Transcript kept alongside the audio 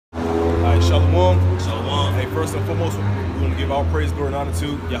Shalom. Shalom. Hey, first and foremost, we want to give all praise, glory, and honor to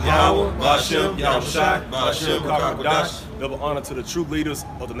Yahweh, Ba'ashem, Yahushai, Ba'ashem, Kakakadash. Double honor to the true leaders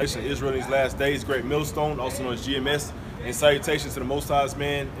of the nation of Israel in these last days, Great Millstone, also known as GMS. And salutations to the Most High's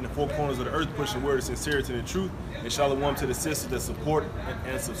man in the four corners of the earth, pushing word of sincerity and truth. And shalom to the sisters that support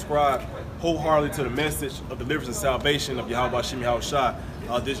and subscribe wholeheartedly to the message of deliverance and salvation of Yahweh Ba'ashem Yahushai.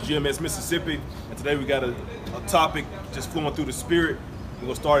 This GMS Mississippi, and today we got a topic just flowing through the spirit. We're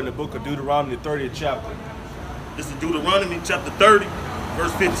going to start in the book of Deuteronomy, the 30th chapter. This is Deuteronomy chapter 30,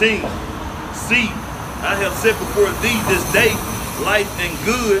 verse 15. See, I have set before thee this day life and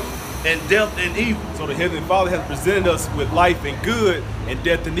good, and death and evil. So the Heavenly Father has presented us with life and good and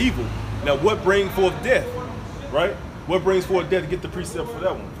death and evil. Now what brings forth death, right? What brings forth death? Get the precept for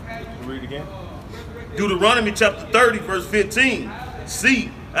that one. Read it again. Deuteronomy chapter 30, verse 15.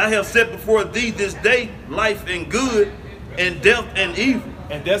 See, I have set before thee this day life and good, and death and evil.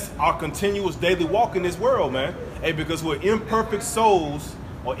 And that's our continuous daily walk in this world, man. Hey, because we're imperfect souls,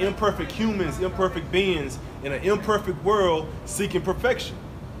 or imperfect humans, imperfect beings in an imperfect world seeking perfection.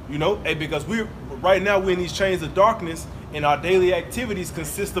 You know, hey, because right now we're in these chains of darkness, and our daily activities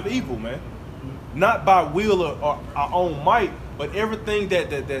consist of evil, man. Not by will or our own might, but everything that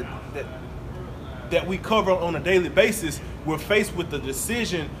we cover on a daily basis, we're faced with the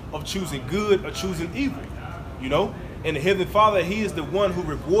decision of choosing good or choosing evil. You know, and the Heavenly Father, He is the one who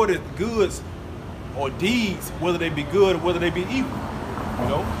rewarded goods or deeds, whether they be good or whether they be evil. You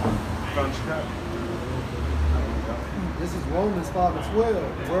know. This is Romans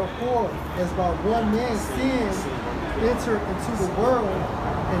 5:12. Wherefore, as by one man sin entered into the world,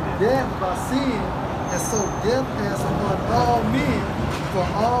 and death by sin, and so death passed upon all men for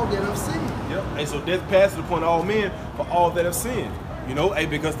all that have sinned. Yep. And so death passes upon all men for all that have sinned. You know, hey,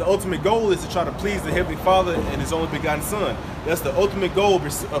 because the ultimate goal is to try to please the Heavenly Father and His only begotten Son. That's the ultimate goal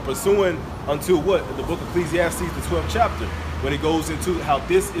of pursuing unto what? The book of Ecclesiastes, the 12th chapter, when it goes into how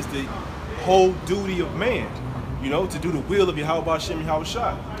this is the whole duty of man. You know, to do the will of Yahweh Ba'ashem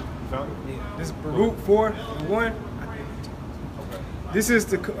Yahushai. Yeah, this is Baruch 4:1. This is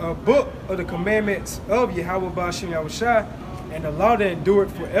the book of the commandments of Yahweh Ba'ashem Yahushai, and the law that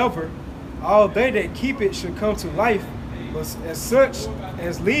endureth forever. All they that keep it should come to life, but as such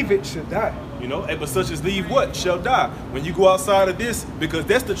as leave it should die. You know, but such as leave what? Shall die. When you go outside of this, because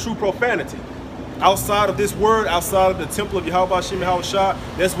that's the true profanity. Outside of this word, outside of the temple of Yahweh Ba'ashem Yahushai,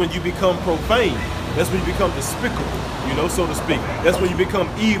 that's when you become profane. That's when you become despicable, you know, so to speak. That's when you become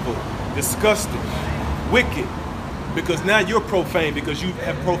evil, disgusting, wicked. Because now you're profane, because you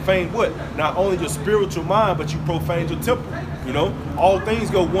have profaned what? Not only your spiritual mind, but you profaned your temple. You know, all things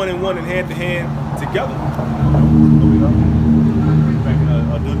go one and one and hand to hand together. Back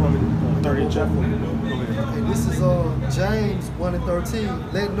in Deuteronomy 30th chapter. And this is James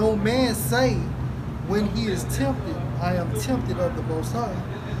 1:13. Let no man say when he is tempted, I am tempted of the Most High.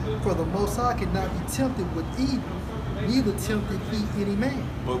 For the Most High cannot be tempted with evil, neither tempted he any man.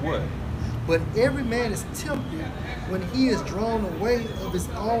 But what? But every man is tempted when he is drawn away of his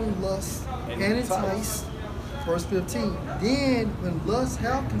own lust and enticed. Verse 15. Then when lust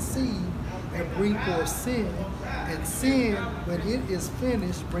hath conceived and bring forth sin, and sin, when it is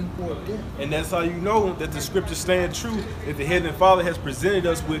finished, bring forth death. And that's how you know that the scriptures stand true, that the Heavenly Father has presented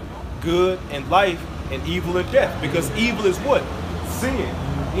us with good and life and evil and death. Because evil is what? Sin.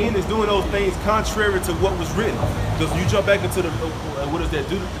 In is doing those things contrary to what was written. Because you jump back into the, what is that,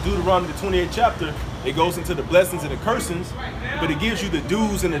 Deuteronomy the 28th chapter, it goes into the blessings and the cursings, but it gives you the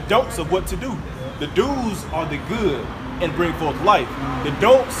do's and the don'ts of what to do. The do's are the good and bring forth life. The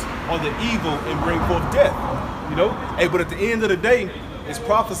don'ts are the evil and bring forth death. You know? Hey, but at the end of the day, it's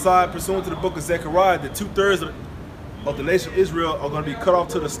prophesied pursuant to the book of Zechariah that 2/3 of the nation of Israel are going to be cut off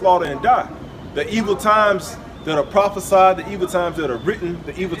to the slaughter and die. The evil times that are prophesied, the evil times that are written,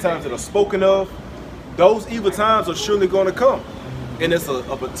 the evil times that are spoken of, those evil times are surely going to come. And it's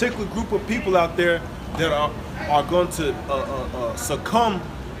a particular group of people out there that are going to succumb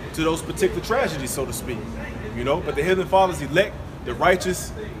to those particular tragedies, so to speak. You know, but the Heavenly Father's elect, the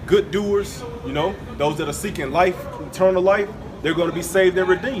righteous, good doers, you know, those that are seeking life, eternal life, they're going to be saved and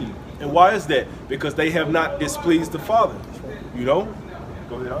redeemed. And why is that? Because they have not displeased the Father. You know?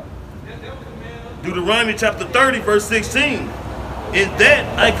 Go ahead, huh? Deuteronomy chapter 30, verse 16. In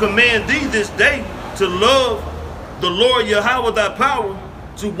that I command thee this day to love the Lord Yahweh thy power,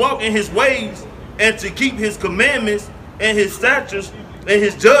 to walk in his ways, and to keep his commandments and his statutes and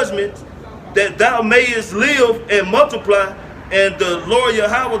his judgments, that thou mayest live and multiply, and the Lord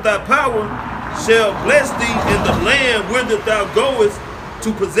Yahweh thy power shall bless thee in the land whither thou goest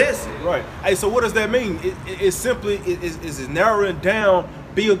to possess it. Right. Hey, so what does that mean? It's simply is narrowing down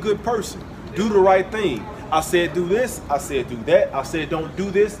Be a good person. Do the right thing. I said do this, I said do that, I said don't do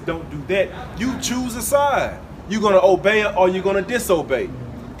this, don't do that. You choose a side. You're going to obey it or you're going to disobey.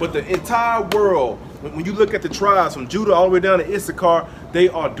 But the entire world, when you look at the tribes from Judah all the way down to Issachar, they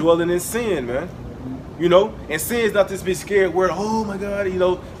are dwelling in sin, man. You know, and sin is not this big scared word, oh my God, you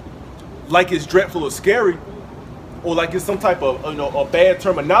know, like it's dreadful or scary, or like it's some type of, you know, a bad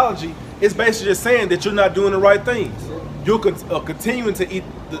terminology. It's basically just saying that you're not doing the right things. You're continuing to eat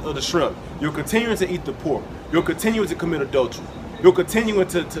the shrimp. You're continuing to eat the pork. You're continuing to commit adultery. You're continuing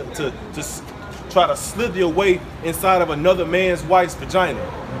to try to slither your way inside of another man's wife's vagina.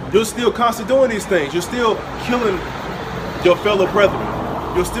 You're still constantly doing these things. You're still killing your fellow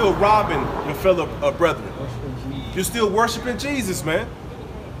brethren. You're still robbing your fellow brethren. You're still worshiping Jesus, man.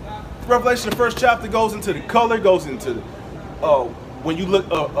 Revelation, the first chapter, goes into the color, goes into the, when you look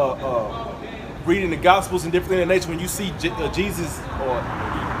reading the Gospels and different things of nature, when you see Jesus or Jesus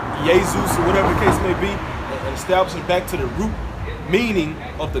or whatever the case may be, and establishing back to the root meaning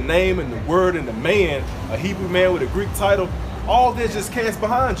of the name and the word and the man, a Hebrew man with a Greek title, all this just cast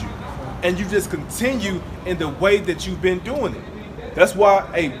behind you. And you just continue in the way that you've been doing it. That's why,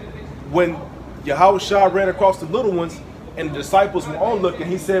 hey, when Yahushua ran across the little ones and the disciples were onlooking,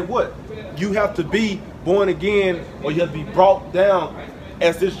 he said what? You have to be born again, or you have to be brought down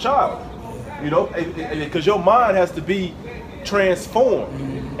as this child. You know, because your mind has to be transformed,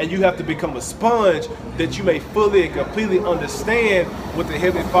 and you have to become a sponge that you may fully and completely understand what the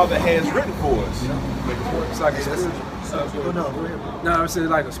Heavenly Father has written for us. It's like a spiritual. No, I'm saying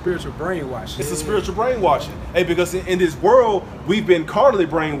like a spiritual brainwashing. It's a spiritual brainwashing. Hey, because in this world, we've been carnally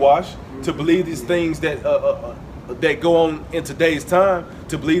brainwashed to believe these things that that go on in today's time,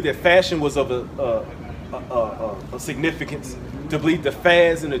 to believe that fashion was of a significance, to believe the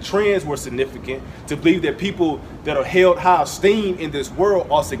fads and the trends were significant, to believe that people that are held high esteem in this world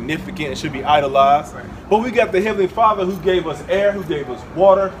are significant and should be idolized. Right. But we got the Heavenly Father who gave us air, who gave us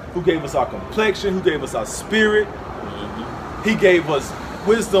water, who gave us our complexion, who gave us our spirit. He gave us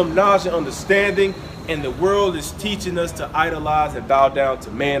wisdom, knowledge, and understanding, and the world is teaching us to idolize and bow down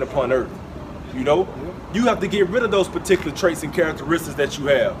to man upon earth. You know, you have to get rid of those particular traits and characteristics that you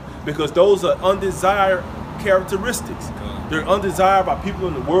have, because those are undesired characteristics. They're undesired by people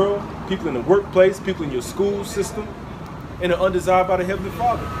in the world, people in the workplace, people in your school system, and they're undesired by the Heavenly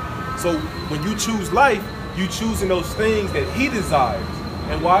Father. So when you choose life, you choosing those things that He desires.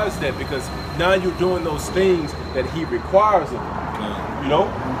 And why is that? Because now you're doing those things that He requires of you. You know?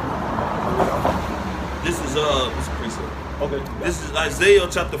 This is a precept. Okay. This is Isaiah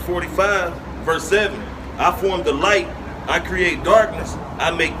chapter 45, verse 7. I form the light, I create darkness,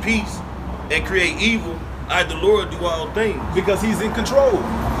 I make peace, and create evil. I, the Lord, do all things. Because He's in control.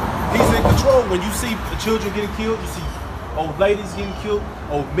 He's in control. When you see the children getting killed, you see old ladies getting killed,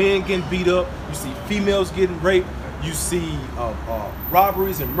 old men getting beat up, you see females getting raped, you see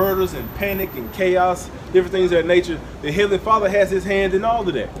robberies and murders and panic and chaos, different things of that nature. The Heavenly Father has His hand in all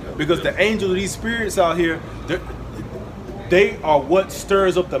of that. Because the angels of these spirits out here, they are what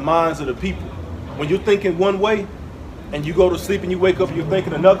stirs up the minds of the people. When you're thinking one way and you go to sleep and you wake up and you're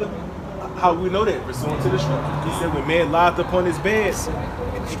thinking another, how we know that? Pursuant to the scripture. He said when man lieth upon his bed,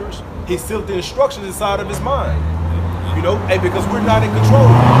 He sealed the instructions inside of his mind. You know, hey, because we're not in control.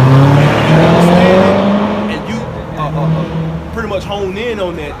 And you pretty much hone in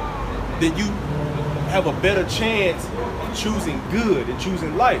on that, then you have a better chance of choosing good and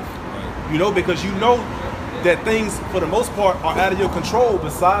choosing life. You know, because you know that things, for the most part, are out of your control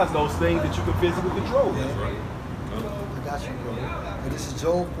besides those things that you can physically control. That's right. I got you, bro. And this is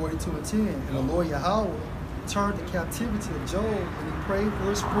Job 42:10. And the Lord Yahweh turned the captivity of Job, and he prayed for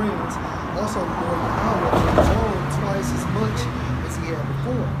his friends. Also, the Lord Yahweh gave Job twice as much as he had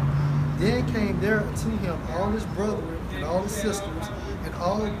before. Then came there unto him all his brethren and all his sisters, and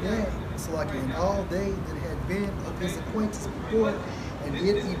all that, and all they that had been of his acquaintance before, and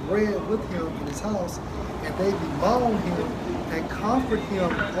did eat bread with him in his house, and they bemoaned him and comfort him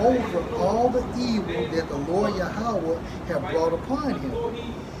over all the evil that the Lord Yahweh had brought upon him.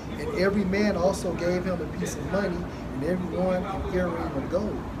 And every man also gave him a piece of money, and everyone an earring of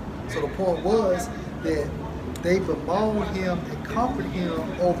gold. So the point was that they bemoaned him and comforted him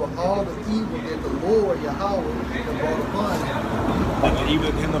over all the evil that the Lord Yahweh had brought upon him. That the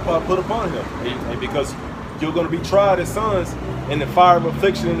evil that Him put upon him. And because you're going to be tried as sons in the fire of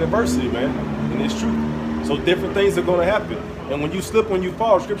affliction and adversity, man. And it's true. So different things are going to happen. And when you slip, when you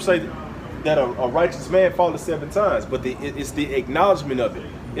fall, Scripture says that a righteous man falleth 7 times. But it's the acknowledgement of it.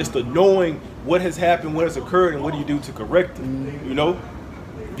 It's the knowing what has happened, what has occurred, and what do you do to correct it. You know,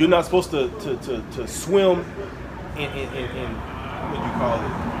 you're not supposed to swim in what you call it,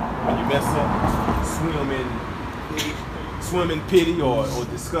 when you mess up, swim in pity or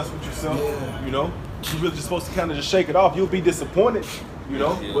discuss with yourself, you know. You're really just supposed to kind of just shake it off. You'll be disappointed, you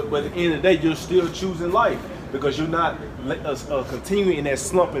know, but at the end of the day, you're still choosing life because you're not continuing in that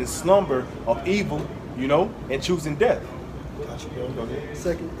slump and slumber of evil, you know, and choosing death.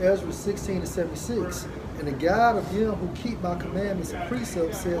 Second Esdras 16:76. And the God of them who keep my commandments and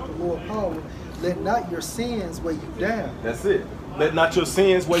precepts, saith the Lord power, let not your sins weigh you down. That's it. Let not your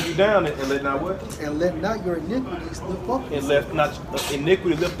sins weigh you down, and let not what? And let not your iniquities lift up themselves. And let not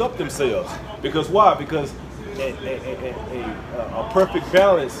iniquity lift up themselves. Because why? Because a perfect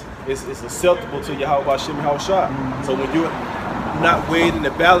balance is acceptable to Yahweh Hashem Yahushua. So when you're not weighed in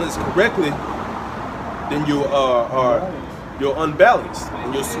the balance correctly, then you you're unbalanced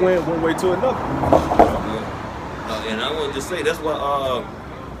and you'll swing one way to another. And I want to just say that's why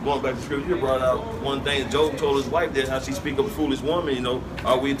going back to scripture, you brought out one thing Job told his wife that how she speak of a foolish woman, you know,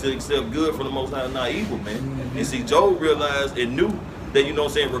 are we to accept good from the Most High and not evil, man? And see, Job realized and knew that, you know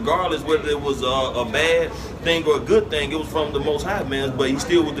what I'm saying, regardless whether it was a bad thing or a good thing, it was from the Most High, man, but he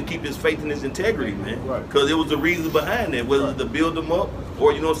still was to keep his faith and his integrity, man. Right. Because it was the reason behind that, whether to build them up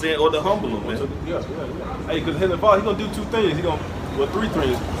or, you know what I'm saying, or to humble them, man. Yeah. Hey, because Heavenly Father, he's going to do two things. He's going to, well, three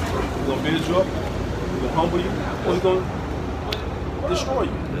things. He's going to build you up, he's going to humble you, or he's going to destroy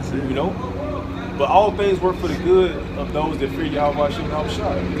you. That's it. You know? But all things work for the good of those that fear Yahweh Hashem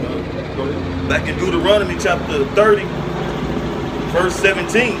Yahushua. Go ahead. Back in Deuteronomy chapter 30, verse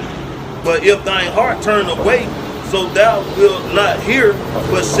 17. But if thine heart turn away, so thou wilt not hear,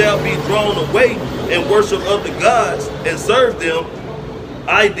 but shalt be drawn away and worship other gods and serve them,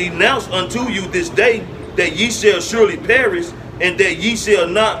 I denounce unto you this day that ye shall surely perish, and that ye shall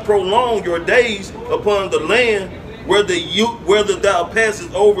not prolong your days upon the land whether thou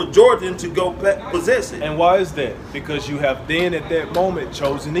passest over Jordan to go possess it. And why is that? Because you have then at that moment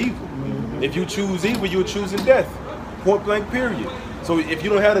chosen evil. If you choose evil, you're choosing death. Point blank period. So if you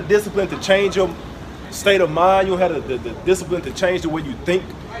don't have the discipline to change your state of mind, you don't have the discipline to change the way you think,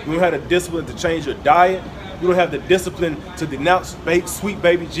 you don't have the discipline to change your diet, you don't have the discipline to denounce sweet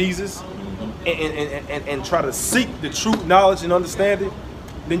baby Jesus and try to seek the true knowledge and understanding,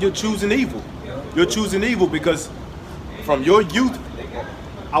 then you're choosing evil. You're choosing evil because from your youth,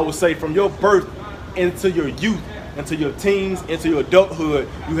 I would say from your birth into your youth, into your teens, into your adulthood,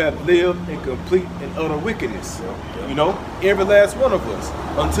 you have lived in complete and utter wickedness. You know, every last one of us,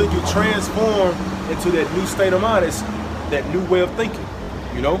 until you transform into that new state of mind, it's that new way of thinking,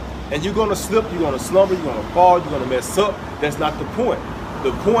 you know? And you're gonna slip, you're gonna slumber, you're gonna fall, you're gonna mess up. That's not the point.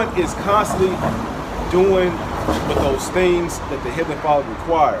 The point is constantly doing with those things that the Heavenly Father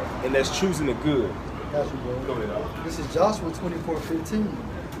requires, and that's choosing the good. Got you, bro. Go ahead. This is Joshua 24:15.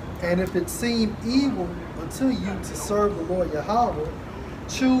 And if it seem evil unto you to serve the Lord Yahweh,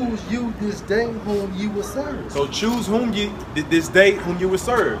 choose you this day whom you will serve. So choose this day whom you will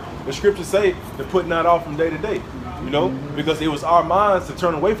serve. The scriptures say to put not off from day to day, you know, because it was our minds to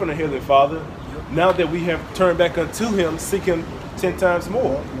turn away from the Heavenly Father. Now that we have turned back unto Him, seek Him 10 times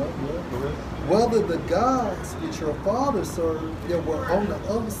more. Whether the gods which your fathers served that were on the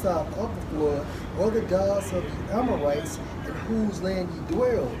other side of the flood, or the gods of the Amorites in whose land ye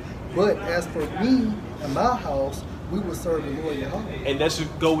dwell. But as for me and my house, we will serve the Lord Yahweh. And that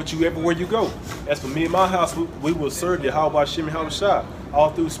should go with you everywhere you go. As for me and my house, we will serve Yahweh Hashem Yahushua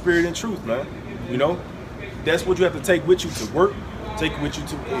all through spirit and truth, man. You know, that's what you have to take with you to work. Take it with you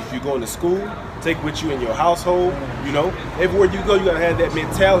to if you're going to school. Take it with you in your household. You know, everywhere you go, you gotta have that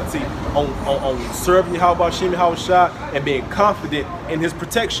mentality on serving Yahweh Hashem Yahushua and being confident in His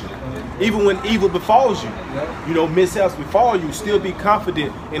protection. Even when evil befalls you, you know, mishaps befall you, still be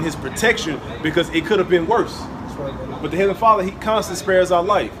confident in His protection because it could have been worse. But the Heavenly Father, He constantly spares our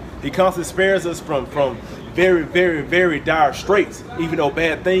life. He constantly spares us from very, very, very dire straits, even though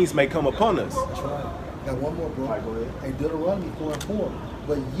bad things may come upon us. That's right. Got one more, bro. Right, go ahead. Hey, Deuteronomy 4:4.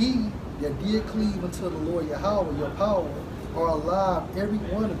 But ye that did cleave unto the Lord Yahweh, your power, are alive, every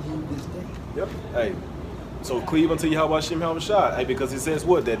one of you this day. Yep. Hey. So cleave unto Yahweh Hashem Yahushua. Hey, because it says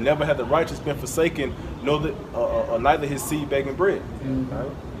what? That never had the righteous been forsaken, nor neither his seed begging bread. Mm-hmm. All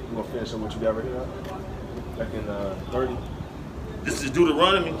right. We're gonna finish up what you got right here. Back in 30. This is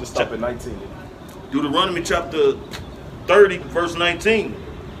Deuteronomy. Just stop at 19. Deuteronomy chapter 30, verse 19.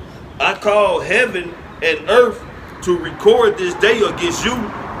 I call heaven and earth to record this day against you,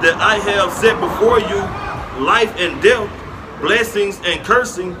 that I have set before you life and death, blessings and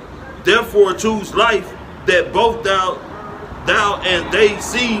cursing. Therefore choose life, that both thou and they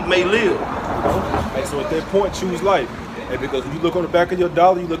seed may live. Hey, so at that point, choose life. Hey, because when you look on the back of your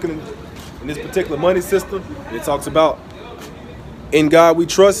dollar, you looking in this particular money system, it talks about in God we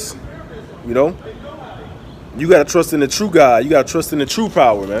trust, you know. You got to trust in the true God. You got to trust in the true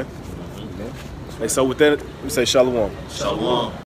power, man. And so with that, we say shalom. Shalom.